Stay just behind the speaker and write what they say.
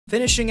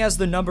Finishing as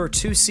the number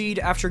 2 seed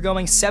after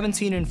going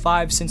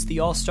 17-5 since the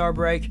All-Star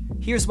break,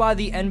 here's why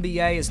the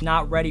NBA is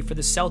not ready for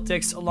the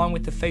Celtics along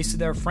with the face of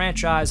their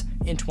franchise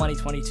in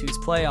 2022's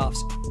playoffs.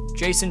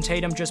 Jayson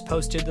Tatum just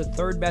posted the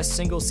third best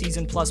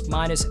single-season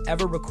plus-minus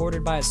ever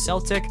recorded by a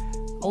Celtic,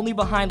 only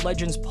behind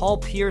legends Paul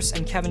Pierce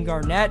and Kevin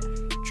Garnett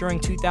during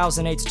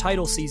 2008's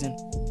title season.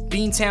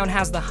 Beantown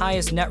has the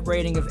highest net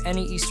rating of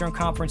any Eastern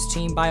Conference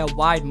team by a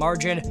wide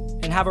margin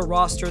and have a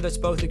roster that's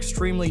both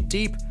extremely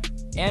deep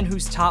and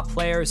whose top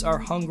players are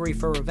hungry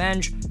for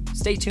revenge.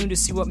 Stay tuned to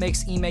see what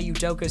makes Ime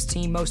Udoka's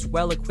team most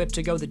well-equipped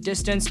to go the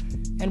distance,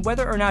 and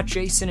whether or not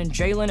Jayson and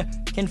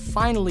Jalen can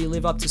finally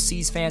live up to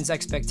C's fans'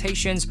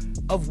 expectations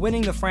of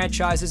winning the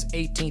franchise's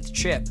 18th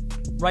chip.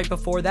 Right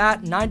before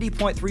that,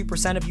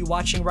 90.3% of you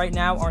watching right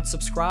now aren't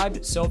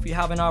subscribed, so if you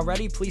haven't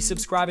already, please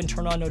subscribe and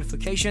turn on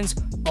notifications.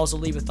 Also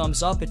leave a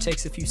thumbs up, it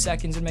takes a few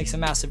seconds and makes a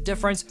massive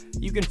difference.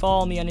 You can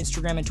follow me on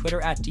Instagram and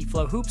Twitter at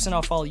DFlowHoops, and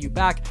I'll follow you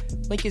back.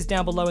 Link is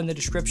down below in the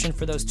description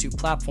for those two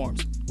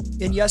platforms.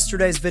 In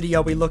yesterday's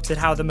video, we looked at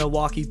how the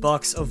Milwaukee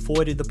Bucks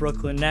avoided the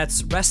Brooklyn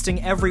Nets,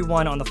 resting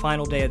everyone on the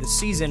final day of the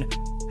season.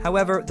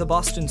 However, the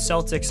Boston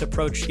Celtics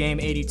approached Game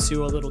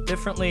 82 a little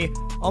differently,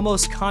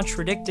 almost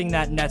contradicting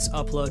that Nets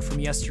upload from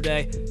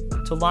yesterday.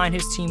 To line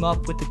his team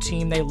up with the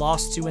team they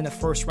lost to in the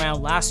first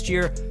round last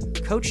year,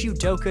 Coach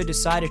Udoka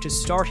decided to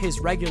start his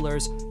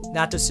regulars.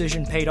 That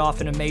decision paid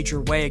off in a major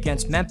way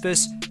against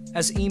Memphis,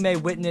 as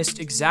Ime witnessed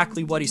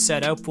exactly what he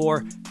set out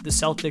for. The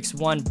Celtics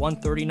won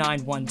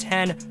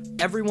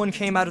 139-110. Everyone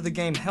came out of the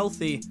game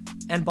healthy,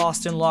 and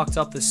Boston locked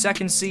up the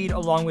second seed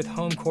along with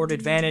home court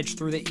advantage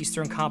through the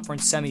Eastern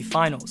Conference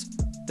semifinals.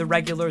 The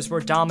regulars were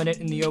dominant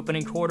in the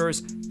opening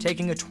quarters,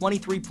 taking a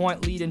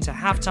 23-point lead into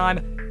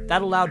halftime.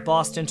 That allowed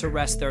Boston to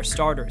rest their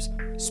starters.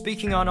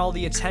 Speaking on all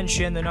the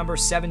attention the number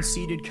 7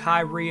 seeded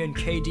Kyrie and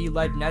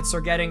KD-led Nets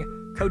are getting,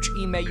 Coach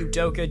Ime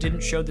Udoka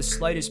didn't show the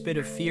slightest bit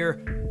of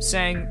fear,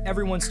 saying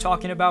everyone's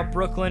talking about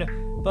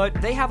Brooklyn, but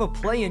they have a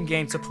play-in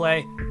game to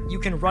play. You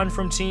can run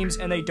from teams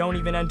and they don't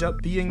even end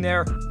up being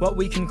there. What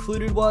we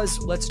concluded was,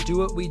 let's do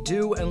what we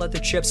do and let the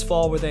chips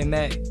fall where they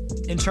may.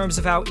 In terms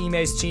of how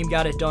Ime's team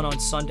got it done on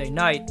Sunday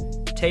night,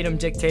 Tatum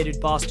dictated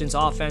Boston's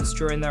offense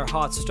during their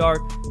hot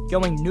start,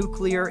 going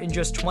nuclear in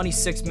just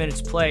 26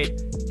 minutes played.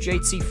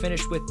 JT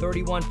finished with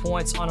 31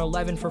 points on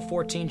 11 for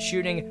 14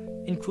 shooting,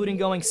 including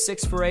going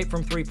 6 for 8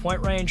 from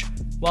three-point range,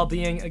 while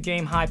being a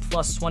game-high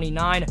plus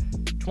 29.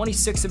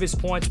 26 of his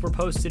points were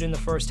posted in the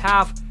first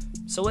half,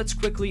 so let's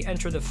quickly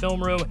enter the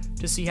film room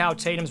to see how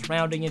Tatum's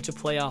rounding into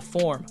playoff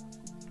form.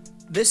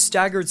 This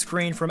staggered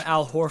screen from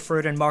Al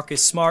Horford and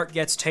Marcus Smart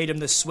gets Tatum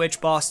the switch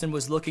Boston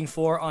was looking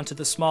for onto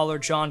the smaller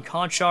John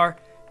Konchar,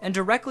 and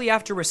directly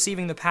after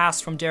receiving the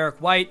pass from Derek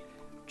White,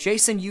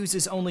 Jayson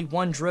uses only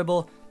one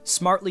dribble,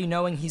 smartly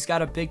knowing he's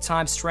got a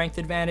big-time strength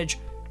advantage,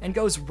 and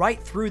goes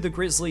right through the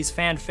Grizzlies'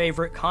 fan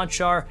favorite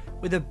Konchar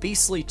with a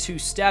beastly 2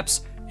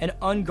 steps, an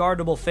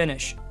unguardable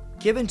finish.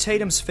 Given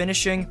Tatum's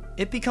finishing,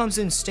 it becomes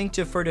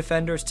instinctive for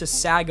defenders to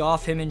sag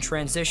off him in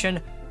transition,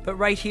 but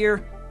right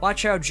here,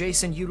 watch how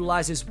Jayson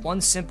utilizes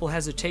one simple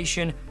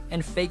hesitation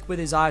and fake with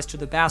his eyes to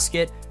the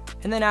basket,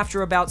 and then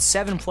after about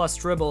 7+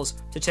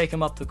 dribbles to take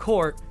him up the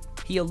court,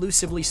 he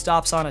elusively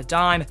stops on a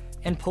dime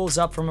and pulls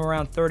up from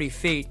around 30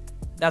 feet.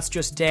 That's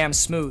just damn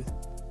smooth.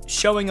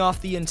 Showing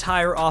off the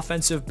entire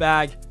offensive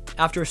bag,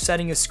 after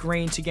setting a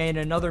screen to gain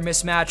another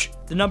mismatch,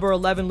 the number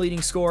 11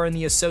 leading scorer in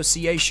the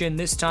association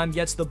this time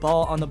gets the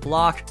ball on the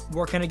block,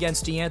 working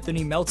against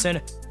DeAnthony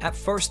Melton. At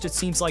first, it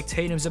seems like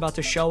Tatum's about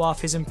to show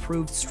off his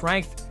improved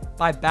strength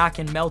by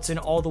backing Melton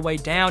all the way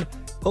down,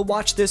 but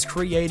watch this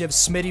creative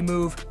Smitty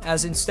move,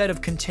 as instead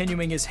of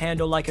continuing his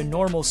handle like a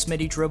normal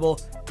Smitty dribble,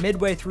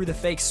 midway through the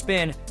fake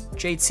spin,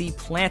 JT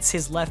plants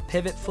his left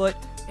pivot foot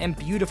and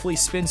beautifully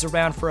spins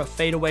around for a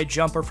fadeaway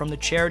jumper from the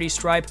charity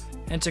stripe.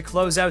 And to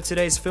close out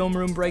today's film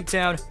room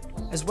breakdown,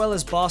 as well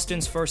as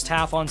Boston's first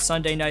half on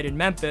Sunday night in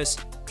Memphis,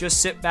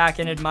 just sit back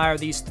and admire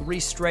these 3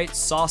 straight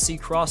saucy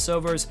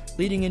crossovers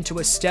leading into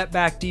a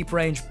step-back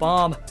deep-range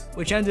bomb,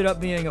 which ended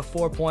up being a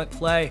 4-point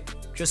play.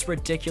 Just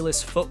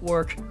ridiculous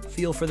footwork,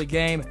 feel for the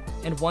game,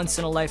 and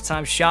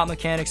once-in-a-lifetime shot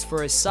mechanics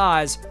for his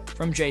size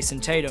from Jayson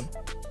Tatum.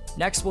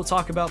 Next, we'll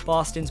talk about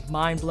Boston's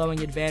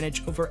mind-blowing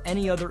advantage over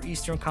any other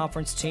Eastern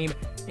Conference team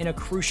in a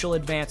crucial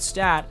advanced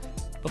stat.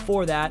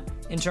 Before that,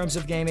 in terms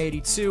of Game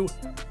 82,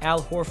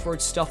 Al Horford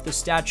stuffed the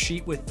stat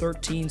sheet with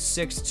 13,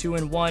 6, 2,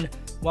 and 1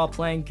 while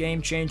playing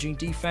game-changing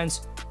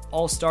defense.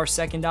 All-star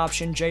second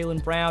option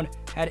Jaylen Brown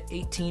had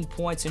 18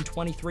 points in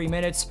 23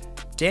 minutes.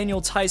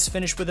 Daniel Tice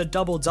finished with a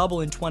double-double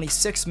in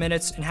 26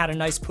 minutes and had a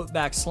nice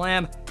putback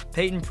slam.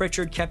 Peyton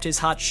Pritchard kept his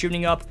hot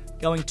shooting up,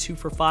 going 2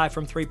 for 5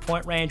 from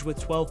three-point range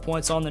with 12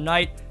 points on the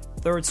night.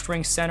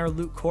 Third-string center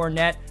Luke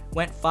Cornett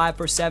went 5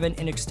 for 7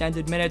 in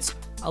extended minutes,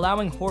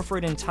 allowing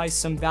Horford and Tice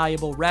some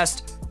valuable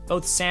rest.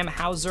 Both Sam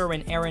Hauser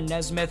and Aaron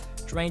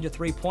Nesmith drained a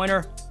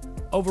three-pointer.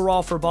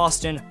 Overall for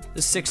Boston,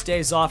 the 6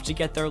 days off to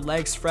get their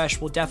legs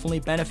fresh will definitely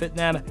benefit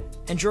them,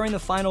 and during the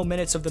final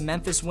minutes of the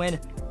Memphis win,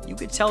 you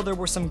could tell there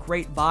were some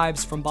great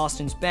vibes from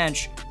Boston's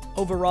bench.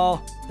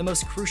 Overall, the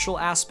most crucial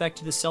aspect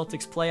to the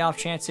Celtics' playoff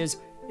chances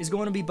is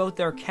going to be both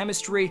their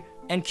chemistry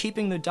and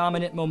keeping the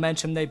dominant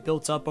momentum they've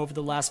built up over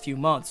the last few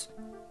months.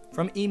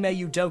 From Ime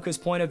Udoka's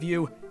point of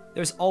view,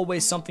 there's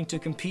always something to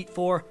compete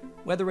for,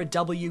 whether a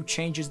W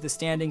changes the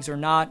standings or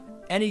not.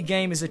 Any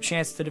game is a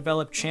chance to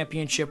develop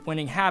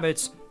championship-winning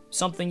habits,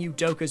 something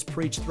Udoka's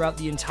preached throughout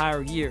the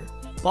entire year.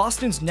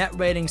 Boston's net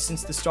rating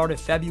since the start of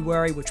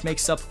February, which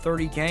makes up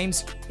 30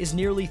 games, is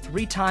nearly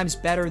 3 times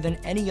better than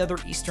any other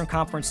Eastern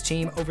Conference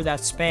team over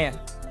that span.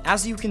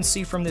 As you can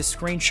see from this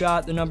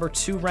screenshot, the number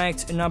 2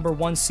 ranked and number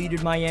 1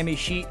 seeded Miami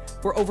Heat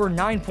were over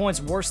 9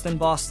 points worse than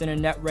Boston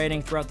in net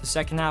rating throughout the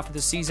second half of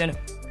the season.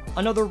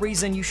 Another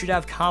reason you should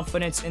have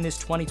confidence in this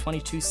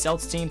 2022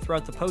 Celtics team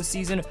throughout the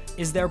postseason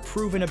is their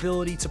proven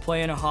ability to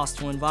play in a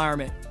hostile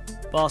environment.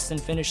 Boston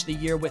finished the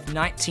year with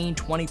 19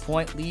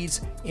 20-point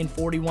leads in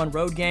 41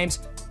 road games,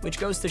 which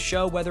goes to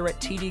show whether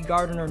at TD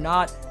Garden or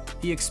not,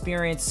 the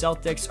experienced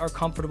Celtics are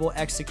comfortable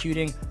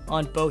executing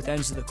on both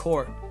ends of the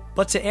court.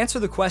 But to answer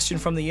the question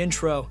from the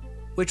intro,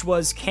 which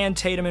was, can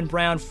Tatum and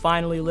Brown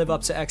finally live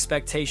up to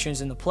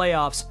expectations in the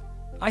playoffs?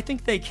 I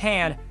think they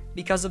can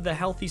because of the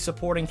healthy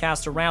supporting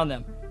cast around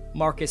them.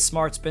 Marcus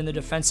Smart's been the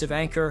defensive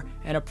anchor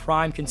and a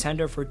prime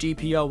contender for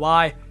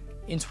DPOY.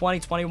 In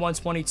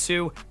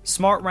 2021-22,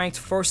 Smart ranked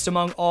first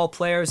among all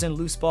players in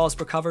loose balls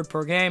recovered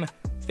per game,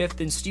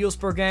 5th in steals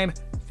per game,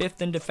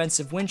 5th in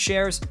defensive win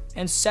shares,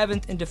 and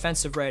 7th in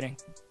defensive rating.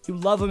 You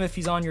love him if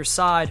he's on your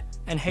side,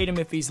 and hate him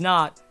if he's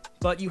not,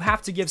 but you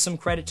have to give some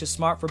credit to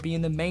Smart for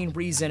being the main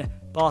reason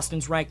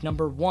Boston's ranked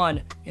number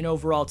 1 in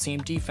overall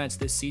team defense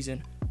this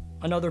season.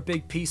 Another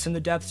big piece in the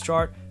depth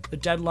chart, the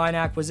deadline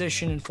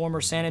acquisition and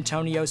former San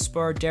Antonio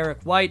Spur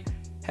Derek White,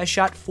 has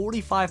shot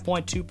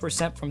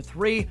 45.2% from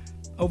 3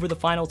 over the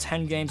final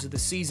 10 games of the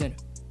season.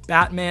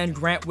 Batman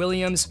Grant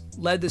Williams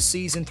led the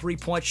season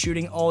 3-point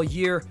shooting all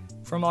year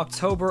from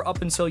October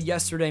up until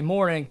yesterday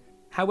morning.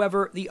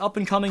 However, the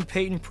up-and-coming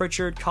Peyton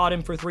Pritchard caught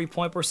him for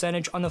 3-point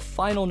percentage on the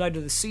final night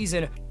of the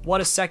season.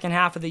 What a second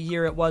half of the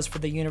year it was for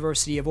the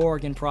University of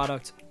Oregon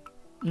product.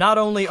 Not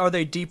only are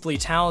they deeply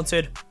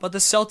talented, but the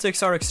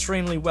Celtics are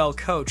extremely well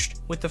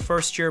coached, with the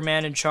first-year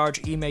man in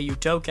charge Ime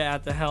Udoka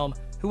at the helm,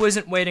 who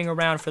isn't waiting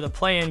around for the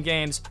play-in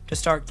games to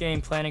start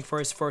game planning for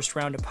his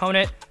first-round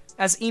opponent.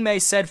 As Ime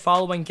said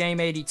following Game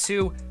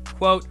 82,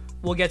 quote,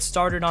 "We'll get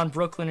started on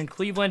Brooklyn and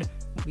Cleveland.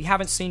 We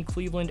haven't seen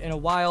Cleveland in a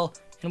while,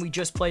 and we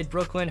just played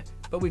Brooklyn,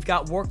 but we've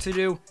got work to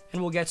do,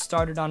 and we'll get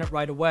started on it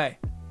right away."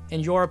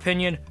 In your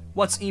opinion,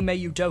 what's Ime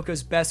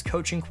Udoka's best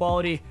coaching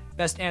quality?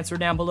 Best answer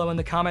down below in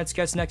the comments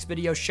gets next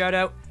video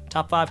shoutout.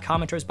 Top 5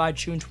 commenters by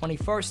June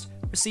 21st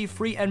receive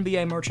free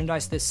NBA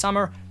merchandise this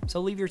summer,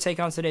 so leave your take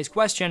on today's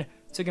question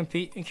to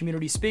compete in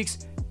Community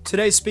Speaks.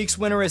 Today's Speaks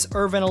winner is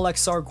Irvin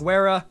Alexar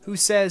Guerra, who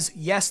says,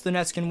 yes, the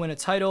Nets can win a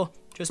title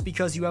just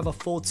because you have a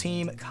full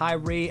team,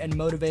 Kyrie and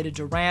motivated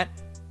Durant,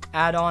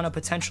 add on a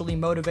potentially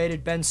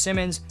motivated Ben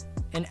Simmons,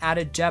 and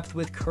added depth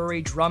with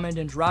Curry, Drummond,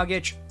 and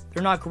Dragic.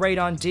 They're not great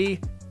on D,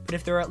 but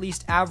if they're at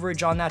least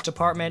average on that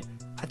department,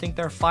 I think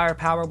their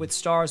firepower with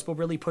stars will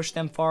really push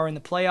them far in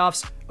the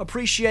playoffs.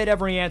 Appreciate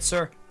every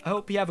answer. I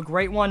hope you have a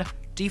great one.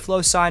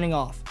 D-Flow signing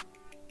off.